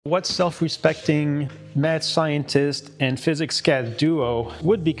What self-respecting mad scientist and physics cat duo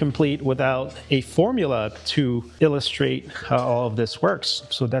would be complete without a formula to illustrate how all of this works?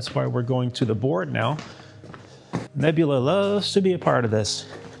 So that's why we're going to the board now. Nebula loves to be a part of this.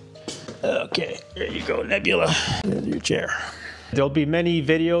 Okay, there you go, Nebula. There's your chair. There'll be many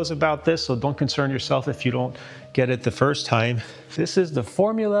videos about this, so don't concern yourself if you don't get it the first time. This is the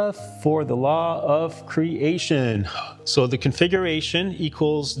formula for the law of creation. So the configuration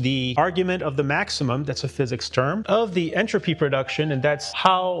equals the argument of the maximum, that's a physics term, of the entropy production, and that's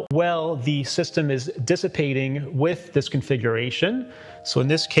how well the system is dissipating with this configuration. So in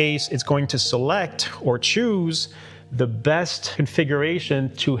this case, it's going to select or choose the best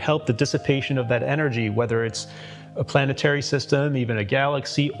configuration to help the dissipation of that energy, whether it's a planetary system, even a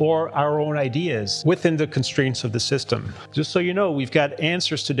galaxy, or our own ideas within the constraints of the system. Just so you know, we've got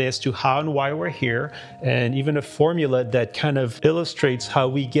answers today as to how and why we're here, and even a formula that kind of illustrates how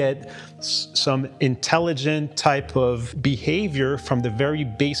we get some intelligent type of behavior from the very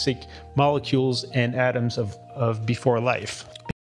basic molecules and atoms of before life.